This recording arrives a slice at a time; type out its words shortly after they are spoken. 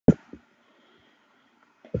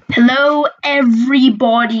Hello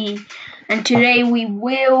everybody, and today we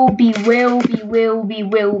will be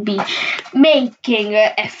making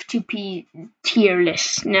a F2P tier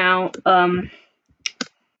list. Now,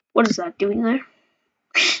 what is that doing there?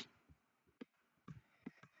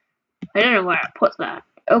 I don't know where I put that.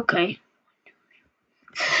 Okay.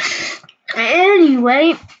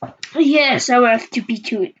 Anyway, yes, our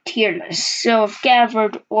F2P tier list. So I've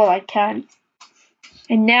gathered all I can,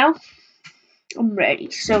 and now I'm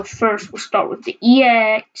ready. So first we'll start with the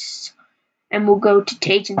EX. And we'll go to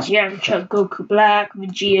Titans, Yamcha, Goku Black,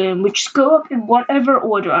 Vegeta, and we'll just go up in whatever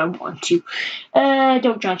order I want to.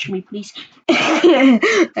 Don't judge me, please.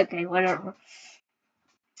 Okay, whatever.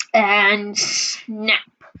 And Snap.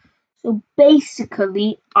 So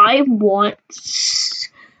basically, I want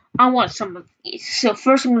some of these. So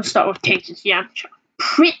first I'm going to start with Titans, Yamcha.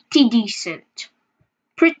 Pretty decent.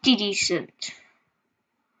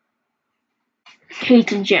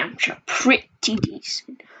 Titans, Yamcha. Pretty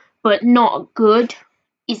decent. But not good.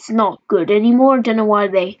 It's not good anymore. Don't know why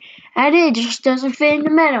they added it. Just doesn't fit in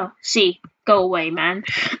the meta. See, go away, man.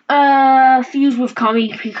 Fused with Kami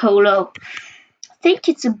Piccolo. I think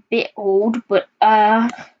it's a bit old, but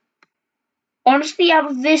honestly,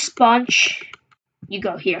 out of this bunch, you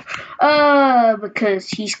go here. Because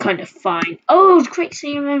he's kind of fine. Oh, Great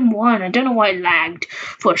Saiyaman 1. I don't know why it lagged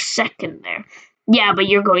for a second there. Yeah, but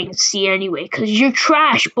you're going to see anyway, because you're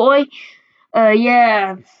trash, boy.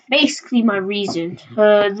 Yeah, basically my reason.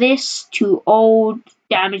 This too old,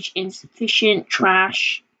 damage insufficient,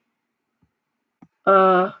 trash.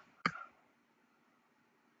 What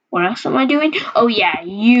else am I doing? Oh yeah,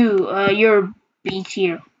 you're B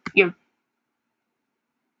tier. You're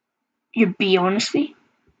B, honestly.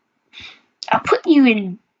 I'll put you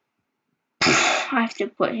in. I have to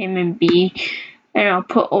put him in B, and I'll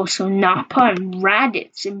put also Nappa and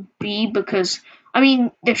Raditz in B because. I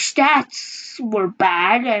mean, their stats were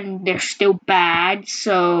bad, and they're still bad,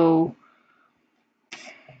 so...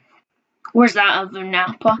 Where's that other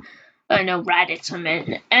Nappa? No, Raditz, I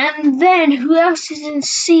meant. And then, who else is in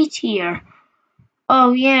C tier?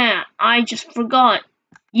 Oh, yeah, I just forgot.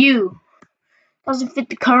 You. Doesn't fit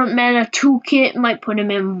the current meta toolkit, might put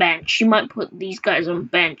him in bench. You might put these guys on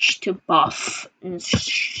bench to buff. And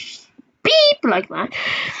beep, like that.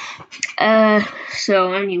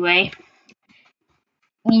 So, anyway...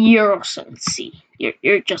 You're also in C.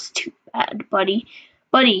 You're just too bad, buddy.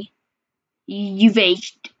 Buddy, you've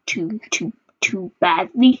aged too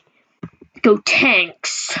badly. Go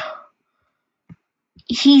Tanks.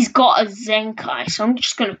 He's got a Zenkai, so I'm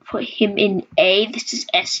just gonna put him in A. This is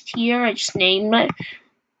S tier. I just named it.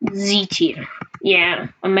 Z tier. Yeah,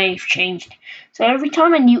 I may have changed. So every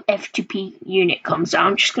time a new F2P unit comes out,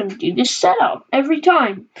 I'm just gonna do this setup every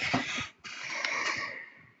time.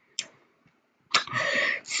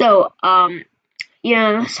 So,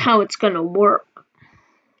 yeah, that's how it's gonna work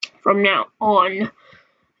from now on.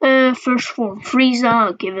 First form Frieza,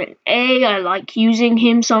 I'll give it an A. I like using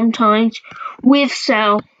him sometimes. With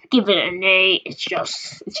Cell, give it an A. It's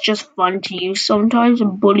just fun to use sometimes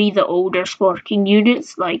and bully the older sparking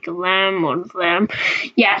units like Lamb or them.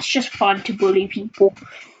 Yeah, it's just fun to bully people.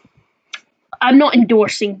 I'm not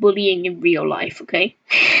endorsing bullying in real life, okay?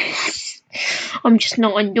 I'm just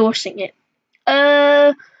not endorsing it.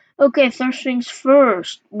 Okay, first things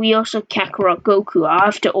first. We also Kakarot Goku. I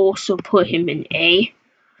have to also put him in A.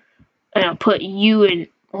 And I'll put you in.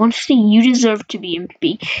 Honestly, you deserve to be in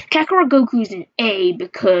B. Kakarot Goku's in A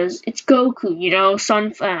because it's Goku, you know,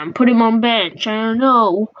 Sun Fam. Put him on bench. I don't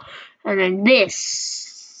know. And then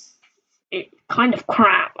this. It's kind of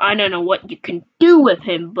crap. I don't know what you can do with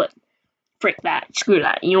him, but frick that. Screw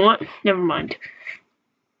that. You know what? Never mind.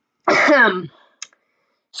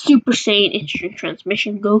 Super Saiyan Instant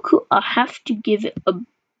Transmission Goku, I have to give it a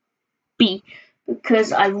B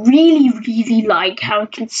because I really like how I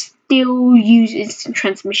can still use Instant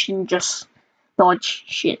Transmission and just dodge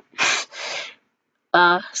shit.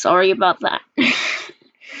 Sorry about that.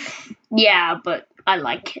 Yeah, but I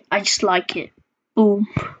like it. I just like it. Boom.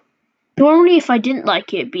 Normally if I didn't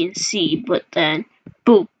like it, it'd be in C, but then,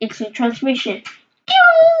 boom, Instant Transmission.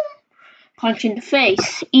 Punch in the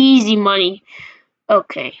face. Easy money.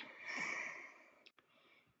 Okay.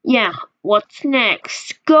 Yeah, what's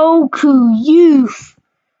next? Goku Youth!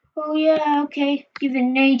 Oh yeah, okay. Give it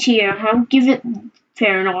an A tier. I'll give it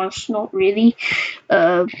fair enough, not really.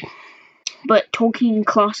 But talking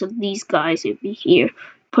class of these guys, it'd be here.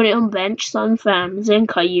 Put it on bench, Sun Fam,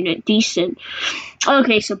 Zenkai unit, decent.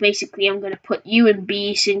 Okay, so basically I'm gonna put you in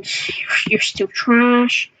B since you're still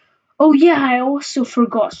trash. Oh yeah, I also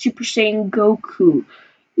forgot Super Saiyan Goku.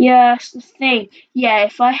 Yeah, that's the thing. Yeah,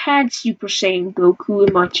 if I had Super Saiyan Goku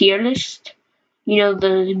in my tier list, you know,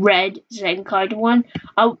 the red Zenkai one,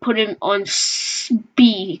 I would put him on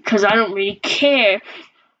B, because I don't really care.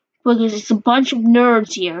 Because it's a bunch of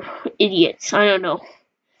nerds here. Idiots. I don't know.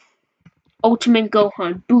 Ultimate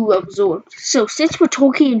Gohan, Boo absorbed. So since we're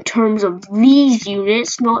talking in terms of these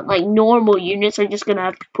units, not like normal units, I'm just gonna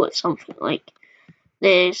have to put something like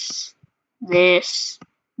this, this,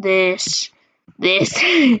 this, this.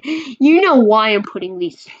 You know why I'm putting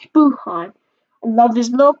these. Buhan. I love his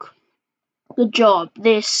look. Good job.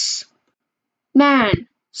 This. Man.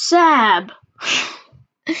 Sab.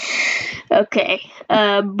 Okay.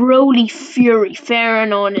 Broly Fury. Fair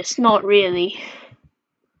and honest. Not really.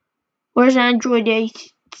 Where's Android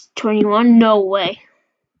 821? No way.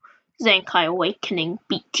 Zenkai Awakening.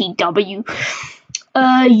 BTW.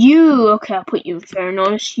 You. Okay, I'll put you in fair and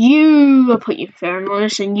honest. I'll put you in fair and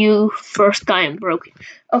honest. And you, first guy in broken.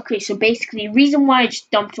 Okay, so basically, the reason why I just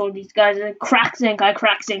dumped all these guys is crack Zenkai,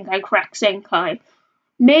 crack Zenkai, crack Zenkai.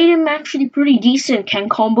 Made him actually pretty decent. Can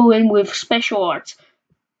combo in with special arts.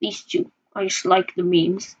 These two. I just like the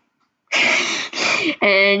memes.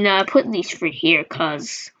 And I put these for here,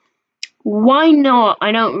 cause why not?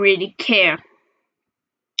 I don't really care.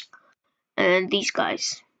 And these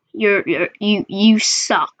guys. You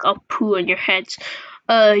suck. I'll poo on your heads.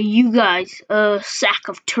 You guys, sack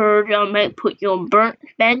of turd. I might put you on burnt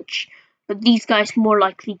bench, but these guys more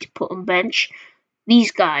likely to put on bench.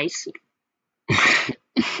 These guys.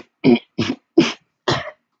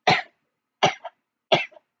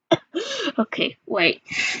 Okay, wait.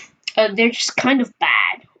 They're just kind of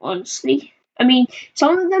bad, honestly. I mean,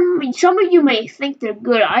 some of you may think they're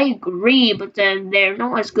good. I agree, but then they're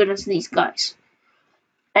not as good as these guys.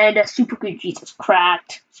 And Super Good Jesus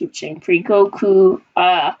cracked. Super Saiyan 3 Goku.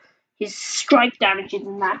 His strike damage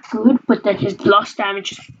isn't that good, but then his lost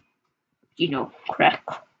damage is,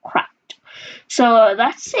 cracked. So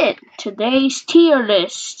that's it. Today's tier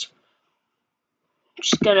list. I'm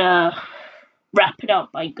just gonna wrap it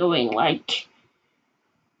up by going like,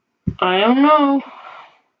 I don't know.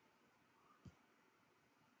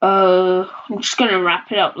 I'm just gonna wrap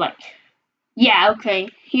it up like, yeah, okay.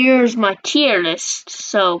 Here's my tier list.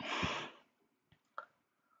 So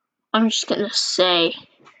I'm just gonna say